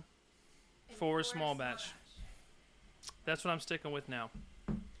 Mm-hmm. And 4 is small batch. That's what I'm sticking with now.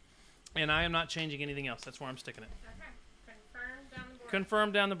 And I am not changing anything else. That's where I'm sticking it. Okay. Confirmed down the board.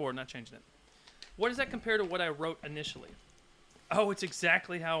 Confirmed down the board, not changing it. What does that compare to what I wrote initially? Oh, it's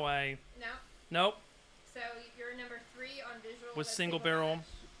exactly how I... No. Nope. So your number 3 on visual Was single barrel.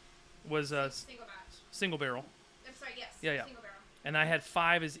 Was single batch. single barrel. I'm sorry. Yes. Yeah. Single barrel. And I had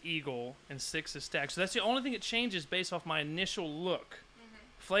 5 as eagle and 6 as stag. So that's the only thing that changes based off my initial look.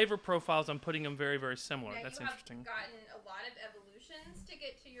 Flavor profiles, I'm putting them very, very similar. Now, That's you interesting. have gotten a lot of evolutions to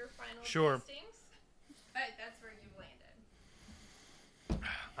get to your final Sure. tastings, but that's where you landed.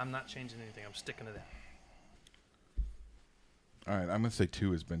 I'm not changing anything. I'm sticking to that. All right, I'm gonna say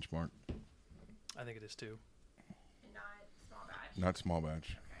 2 is benchmark, I think it is too. And not small batch. not small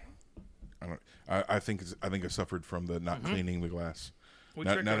batch. Okay. I think I suffered from the not cleaning the glass. We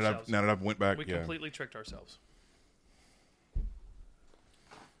Now tricked that ourselves. I've went back, We yeah. completely tricked ourselves.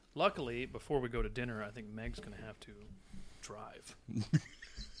 Luckily, before we go to dinner, I think Meg's going to have to drive.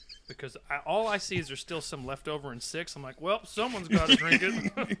 Because all I see is there's still some left over in 6. I'm like, well, someone's got to drink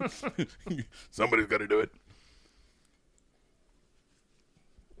it. Somebody's got to do it.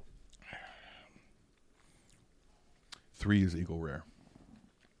 Three is Eagle Rare.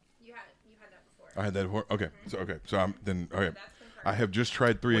 You had that before. I had that. Okay, so I'm then. Okay, That's confirmed. I have just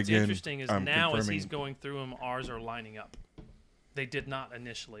tried 3 What's again. interesting is I'm now as confirming- he's going through them, ours are lining up. They did not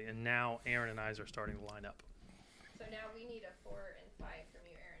initially, and now Aaron and I's are starting to line up. So now we need a 4 and 5 from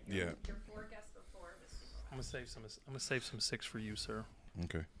you, Aaron. Yeah. Your 4 guess before was single I'm batch. gonna save some 6 for you, sir.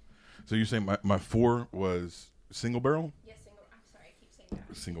 Okay, so you're saying my 4 was single barrel, Yes, single. I'm sorry, I keep saying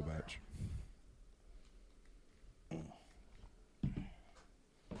that. single batch.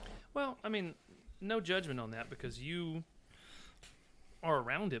 Well, I mean, no judgment on that because you are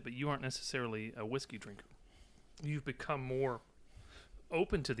around it, but you aren't necessarily a whiskey drinker. You've become more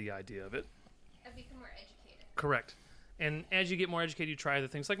open to the idea of it. I've become more educated. Correct. And as you get more educated, you try other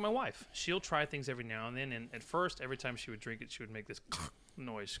things. Like my wife, she'll try things every now and then. And at first, every time she would drink it, she would make this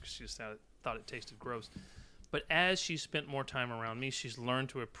noise because she just thought it tasted gross. But as she spent more time around me, she's learned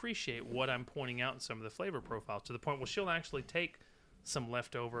to appreciate what I'm pointing out in some of the flavor profiles to the point where she'll actually take some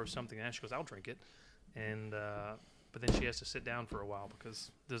leftover of something and she goes, I'll drink it. And but then she has to sit down for a while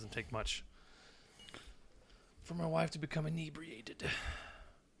because it doesn't take much for my wife to become inebriated.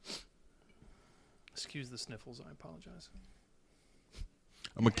 Excuse the sniffles. I apologize.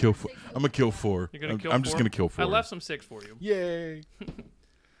 I'm gonna kill. I'm gonna kill 4. You're gonna kill I'm just 4? gonna kill 4. I left some 6 for you. Yay!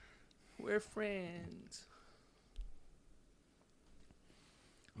 We're friends.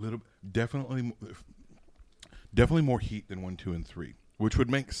 Definitely more heat than 1, 2, and 3, which would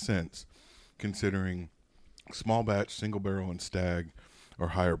make sense considering small batch, single barrel, and stag are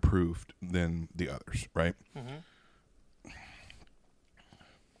higher proofed than the others, right? Mm-hmm.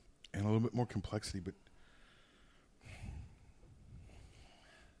 And a little bit more complexity, but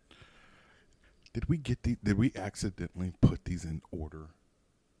did we accidentally put these in order?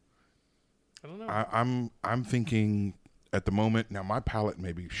 I don't know. I'm thinking at the moment now my palate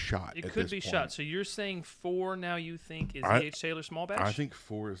may be shot. It at could this be point. shot. So you're saying 4 now you think is I- E.H. Taylor small batch? I think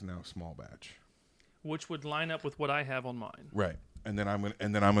 4 is now small batch. Which would line up with what I have on mine. Right. And then I'm gonna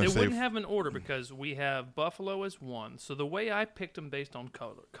They say wouldn't have an order because we have Buffalo as 1. So the way I picked them based on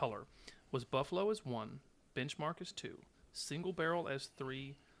color was Buffalo as 1, Benchmark as 2, Single Barrel as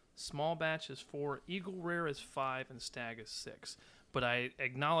 3, Small Batch as 4, Eagle Rare as 5, and Stag as 6. But I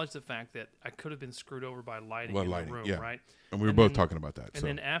acknowledge the fact that I could have been screwed over by lighting in the room, yeah. right? And we were And both then- talking about that. And So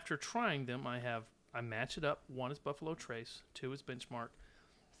then after trying them, I match it up. 1 is Buffalo Trace, 2 is Benchmark,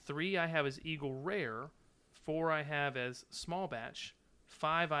 3 I have as Eagle Rare, 4 I have as Small Batch,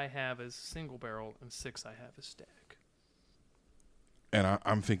 5 I have as Single Barrel, and 6 I have as Stag. and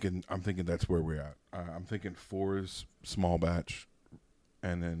I'm thinking that's where we're at. I'm thinking 4 is small batch,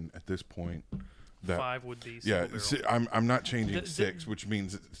 and then at this point, That 5 would be yeah, single barrel. I'm not changing The- 6, which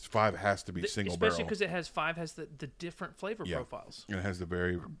means 5 has to be single barrel. Especially because it has 5 has the different flavor profiles. And it has the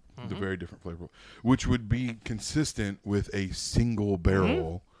very different flavor, which would be consistent with a single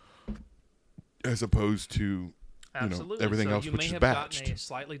barrel, as opposed to Absolutely. everything so else, you which may is have batched. gotten a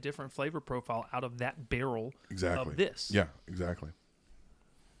slightly different flavor profile out of that barrel Exactly. of this. Yeah, exactly.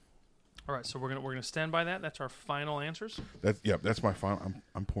 All right, so we're gonna stand by that. That's our final answers. That's my final.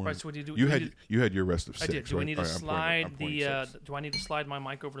 I'm pouring. Right, so what do you do? You do we had need- you had your rest of 6. I did. Do we right? need to All right, I'm slide pouring the? 6. Do I need to slide my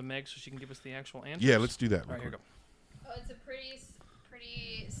mic over to Meg so she can give us the actual answers? Yeah, let's do that. All right, here we go. Oh, it's a pretty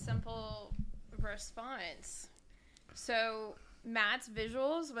simple response. So Matt's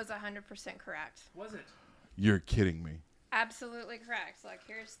visuals was 100% correct. Was it? You're kidding me. Absolutely correct. Look,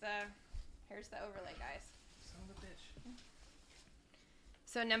 here's the overlay, guys. Son of a bitch.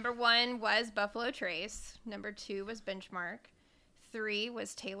 So number 1 was Buffalo Trace. Number 2 was Benchmark. 3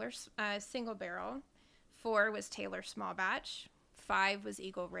 was Taylor's Single Barrel. 4 was Taylor Small Batch. 5 was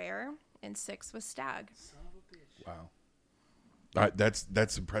Eagle Rare, and 6 was Stag. Son of a bitch. Wow.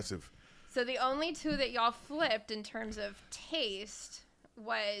 That's impressive. So the only 2 that y'all flipped in terms of taste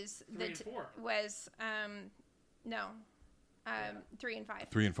was 3 and 4. was 3 and 5.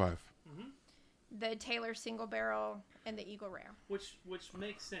 3 and 5. The Taylor Single Barrel and the Eagle Rare. Which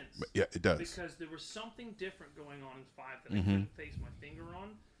makes sense. But yeah, it does. Because there was something different going on in 5 that I couldn't face my finger on.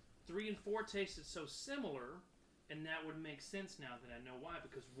 3 and 4 tasted so similar, and that would make sense now that I know why.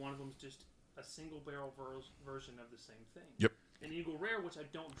 Because one of them's just a single barrel version of the same thing. Yep. And Eagle Rare, which I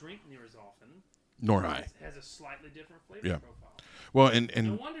don't drink near as often, Nor I. has a slightly different flavor Yeah. profile. Well, and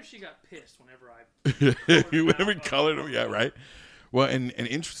No wonder she got pissed whenever I whenever you colored them, yeah, right. Well, and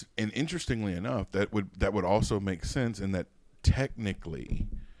interestingly enough, that would also make sense in that technically,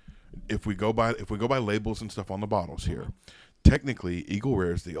 if we go by labels and stuff on the bottles here, technically Eagle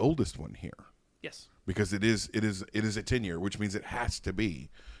Rare is the oldest one here. Yes. Because it is a 10-year, which means it has to be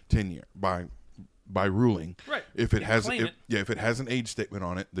 10-year by ruling. Right. If it You has claim it. if it has an age statement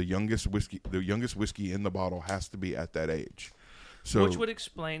on it, the youngest whiskey in the bottle has to be at that age. So Which would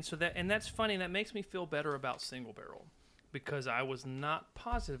explain that's funny, and that makes me feel better about single barrel. Because I was not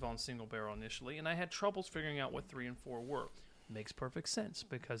positive on single barrel initially, and I had troubles figuring out what 3 and 4 were. Makes perfect sense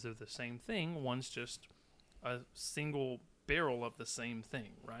because of the same thing. One's just a single barrel of the same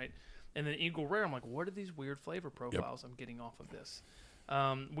thing, right? And then Eagle Rare, I'm like, what are these weird flavor profiles I'm getting off of this?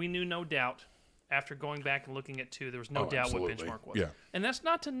 We knew no doubt after going back and looking at 2, there was no doubt absolutely. what Benchmark was. Yeah. And that's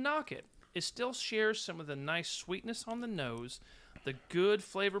not to knock it. It still shares some of the nice sweetness on the nose, the good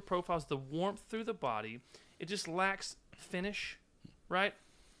flavor profiles, the warmth through the body. It just lacks finish, right?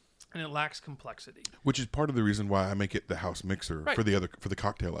 And it lacks complexity. which is part of the reason why I make it the house mixer Right. for the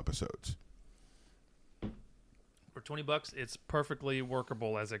cocktail episodes. For $20, it's perfectly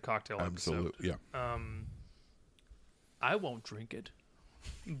workable as a cocktail episode. Absolutely, yeah. I won't drink it,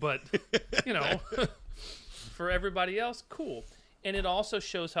 but for everybody else, cool. And it also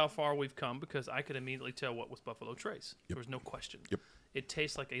shows how far we've come because I could immediately tell what was Buffalo Trace. There was no question. Yep. It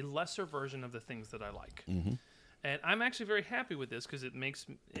tastes like a lesser version of the things that I like. Mm-hmm. And I'm actually very happy with this because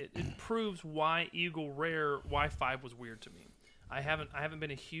it proves why Eagle Rare, why 5 was weird to me. I haven't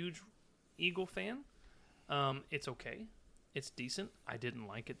been a huge Eagle fan. It's okay. It's decent. I didn't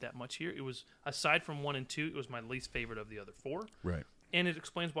like it that much here. It was, aside from 1 and 2, it was my least favorite of the other 4. Right. And it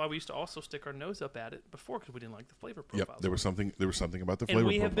explains why we used to also stick our nose up at it before because we didn't like the flavor Yep. profiles. There was something about the flavor and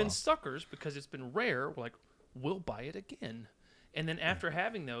we profile. have been suckers because it's been rare. We're like, we'll buy it again. And then after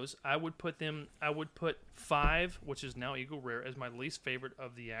having those, I would put 5, which is now Eagle Rare, as my least favorite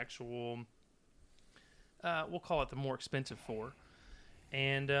of the actual, we'll call it the more expensive 4.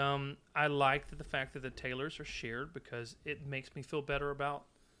 And I like the fact that the Taylors are shared because it makes me feel better about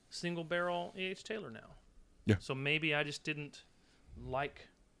single barrel E.H. Taylor now. Yeah. So maybe I just didn't like.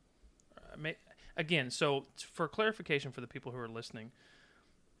 Again, so for clarification for the people who are listening,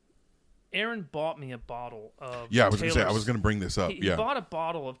 Aaron bought me a bottle of. Yeah, I was going to say I Taylor's- was going to bring this up. He bought a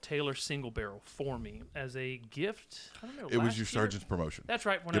bottle of Taylor Single Barrel for me as a gift. I don't know. It was last your year? sergeant's promotion. That's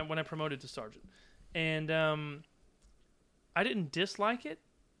right. When I promoted to sergeant, and I didn't dislike it,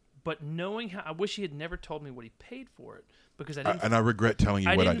 but knowing how, I wish he had never told me what he paid for it because I didn't. And I regret telling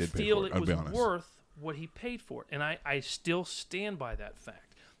you what I did pay feel for it. it I'll was be honest. worth what he paid for it, and I still stand by that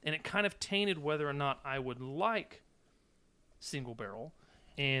fact. And it kind of tainted whether or not I would like Single Barrel.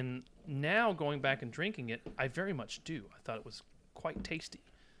 And now going back and drinking it, I very much do. I thought it was quite tasty.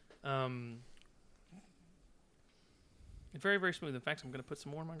 Very, very smooth. In fact, I'm going to put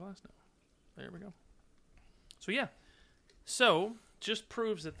some more in my glass now. There we go. So, yeah. So, just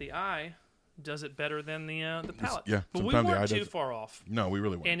proves that the eye does it better than the palate. yeah, But we sometimes the eye weren't too does it. far off. No, we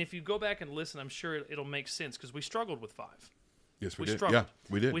really weren't. And if you go back and listen, I'm sure it'll make sense because we struggled with 5. Yes, we we did. struggled. Yeah,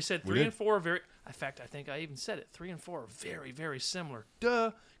 we did. We said 3 did. and 4 are very. In fact, I think I even said it. 3 and 4 are very, very similar.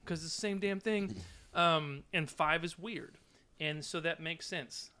 Duh, because it's the same damn thing. And 5 is weird, and so that makes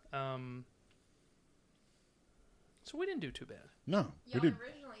sense. So we didn't do too bad. No, we Y'all did.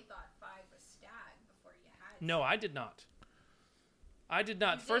 originally thought 5 was stag before you had. No, I did not. I did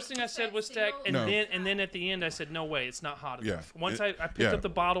not. You First did thing I said set was stag, single? and No. then at the end I said no way, it's not hot Yeah. enough. Once It- I picked yeah. up the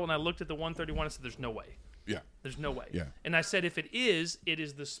bottle and I looked at the 131, I said there's no way. Yeah, There's no way. Yeah. And I said if it is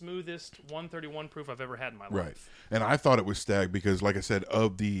the smoothest 131 proof I've ever had in my right. life. And I thought it was Stag because, like I said,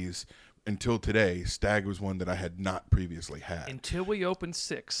 of these until today, Stag was one that I had not previously had Until we opened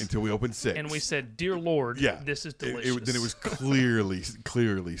 6. until we opened 6. And we said, "Dear Lord, this is delicious." Then it was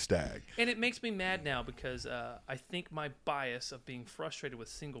clearly Stag. And it makes me mad now because I think my bias of being frustrated with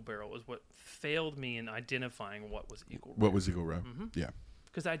single barrel is what failed me in identifying what was Eagle Rare. What was Eagle Rare? Yeah.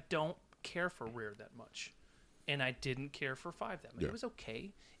 Because I don't care for rare that much. And I didn't care for 5 that much. Yeah. It was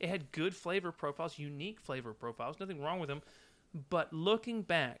okay. It had good flavor profiles, unique flavor profiles, nothing wrong with them. But looking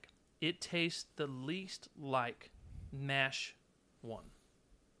back, it tastes the least like Mash 1.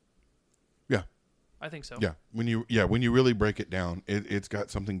 Yeah. I think so. Yeah. When you really break it down, it's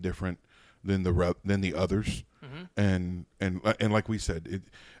got something different than the others. Mm-hmm. And like we said,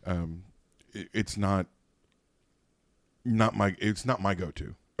 it's not my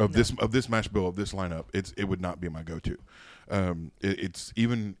go-to. Of this mash bill, of this lineup, it would not be my go-to. It's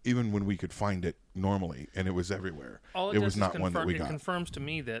even when we could find it normally and it was everywhere. All it does was is not one that we it got. confirms to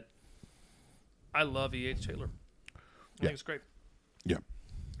me that I love E.H. Taylor. I think it's great. Yeah.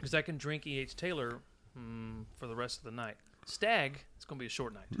 Because I can drink E.H. Taylor for the rest of the night. Stag, it's going to be a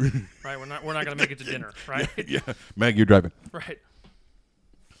short night, right? We're not going to make it to dinner, right? Yeah. Meg, you're driving. Right.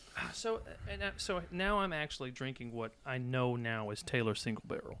 So now I'm actually drinking what I know now is Taylor Single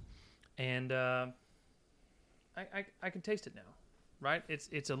Barrel, and I can taste it now, right?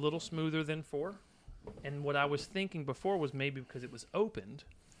 It's a little smoother than 4, and what I was thinking before was maybe because it was opened,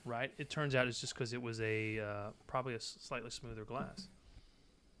 right? It turns out it's just because it was probably a slightly smoother glass,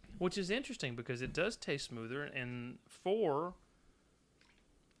 which is interesting because it does taste smoother. And 4,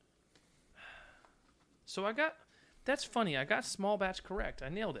 so that's funny. I got small batch correct. I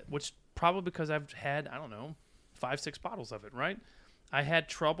nailed it, which probably because I've had, 5-6 bottles of it, right? I had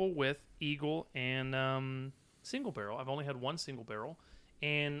trouble with Eagle and single barrel. I've only had 1 single barrel.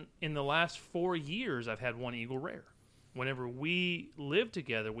 And in the last 4 years, I've had 1 Eagle Rare. Whenever we lived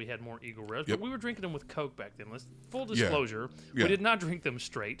together, we had more Eagle Rares. Yep. But we were drinking them with Coke back then. Full disclosure, Yeah. we did not drink them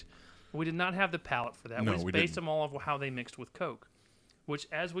straight. We did not have the palate for that. No, we just we based didn't. them all of how they mixed with Coke. Which,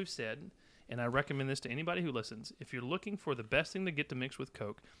 as we've said, and I recommend this to anybody who listens, if you're looking for the best thing to get to mix with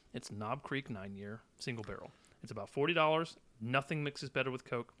Coke, it's Knob Creek 9-year single barrel. It's about $40. Nothing mixes better with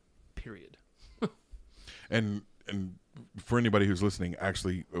Coke, period. And for anybody who's listening,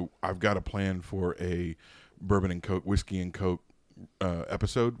 actually, I've got a plan for a bourbon and Coke, whiskey and Coke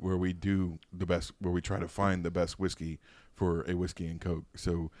episode where we do where we try to find the best whiskey for a whiskey and Coke.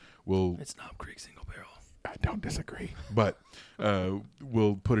 So It's Knob Creek single barrel. I don't disagree, but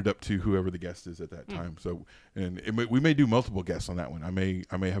we'll put it up to whoever the guest is at that time. So, we may do multiple guests on that one. I may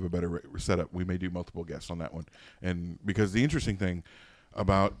have a better setup. We may do multiple guests on that one, and because the interesting thing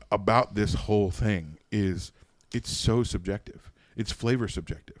about this whole thing is it's so subjective. It's flavor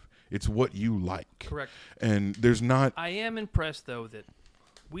subjective. It's what you like. Correct. And there's not. I am impressed, though, that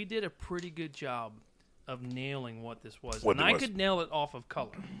we did a pretty good job of nailing what this was. What and it I was. could nail it off of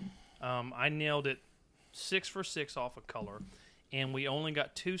color. I nailed it 6 for 6 off of color, and we only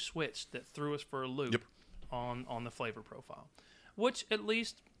got 2 switched that threw us for a loop Yep. on the flavor profile, which at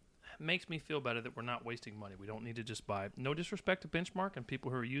least makes me feel better that we're not wasting money. We don't need to just buy. No disrespect to Benchmark and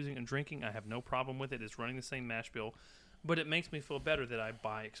people who are using and drinking. I have no problem with it. It's running the same mash bill, but it makes me feel better that I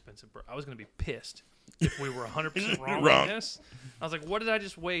buy expensive. I was going to be pissed if we were 100% wrong Wrong. on this. I was like, what did I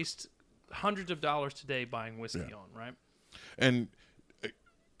just waste hundreds of dollars today buying whiskey Yeah. on, right? And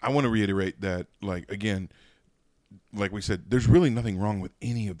I want to reiterate that, again, like we said, there's really nothing wrong with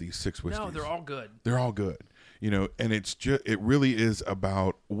any of these 6 whiskeys. No, they're all good. They're all good, and it really is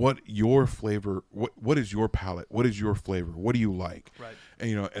about what your flavor, what is your palate, what is your flavor, what do you like, Right.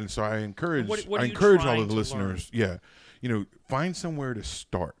 And and so I encourage What are I you encourage all trying of the to listeners, find somewhere to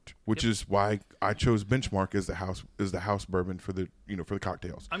start, which is why I chose Benchmark as the house bourbon for the for the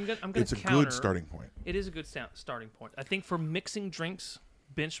cocktails. I'm gonna It's a counter. good starting point. It is a good starting point. I think for mixing drinks,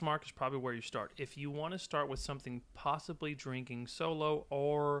 Benchmark is probably where you start. If you want to start with something possibly drinking solo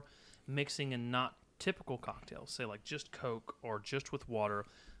or mixing in not typical cocktails, say like just Coke or just with water,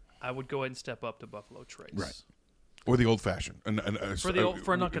 I would go ahead and step up to Buffalo Trace. Right. Or the old fashioned.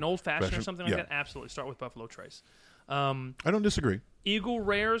 For like an old fashioned or something like yeah. that, absolutely start with Buffalo Trace. I don't disagree. Eagle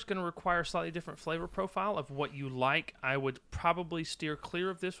Rare is going to require a slightly different flavor profile of what you like. I would probably steer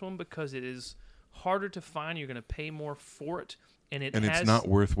clear of this one because it is harder to find. You're going to pay more for it, and It's not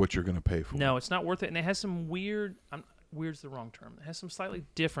worth what you're going to pay for. No, it's not worth it, and it has some weird's the wrong term. It has some slightly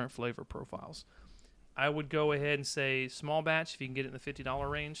different flavor profiles. I would go ahead and say small batch if you can get it in the $50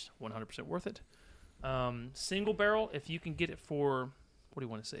 range, 100% worth it. Single barrel if you can get it for, what do you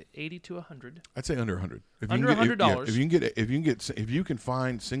want to say, 80 to 100? I'd say under 100. Under $100. If you can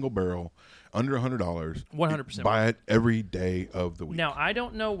find single barrel under $100, 100% buy it every day of the week. Now, I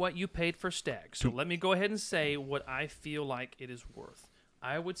don't know what you paid for Stag, so let me go ahead and say what I feel like it is worth.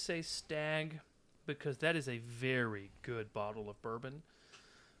 I would say Stag because that is a very good bottle of bourbon,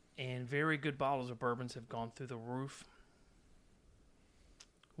 and very good bottles of bourbons have gone through the roof.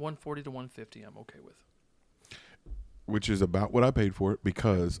 140 to 150 I'm okay with. Which is about what I paid for it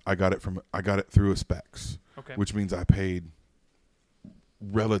because I got it through a Specs. Okay. Which means I paid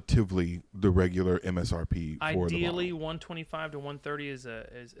relatively the regular MSRP for Ideally, the bottle. 125 to 130 is a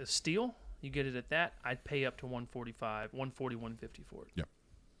steal. You get it at that. I'd pay up to 145, 140, 150 for it. Yep.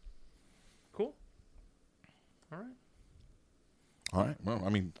 Cool. All right. All right. Well, I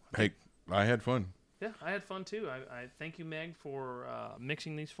mean, hey, I had fun. Yeah, I had fun too. I thank you, Meg, for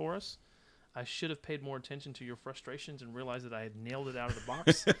mixing these for us. I should have paid more attention to your frustrations and realized that I had nailed it out of the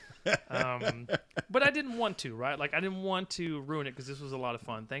box. But I didn't want to, right? Like, I didn't want to ruin it because this was a lot of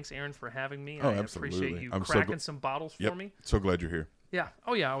fun. Thanks, Aaron, for having me. Oh, I absolutely. appreciate you I'm so cracking some bottles for me. So glad you're here. Yeah.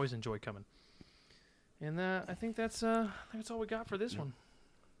 Oh, yeah. I always enjoy coming. And I think that's all we got for this one.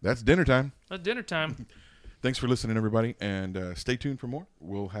 That's dinner time. Dinner time. Thanks for listening, everybody, and stay tuned for more.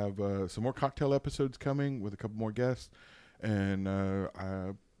 We'll have some more cocktail episodes coming with a couple more guests, and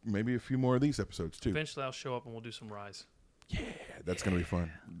maybe a few more of these episodes, too. Eventually, I'll show up and we'll do some Rise. Yeah, that's going to be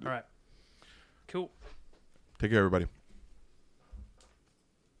fun. All right. Cool. Take care, everybody.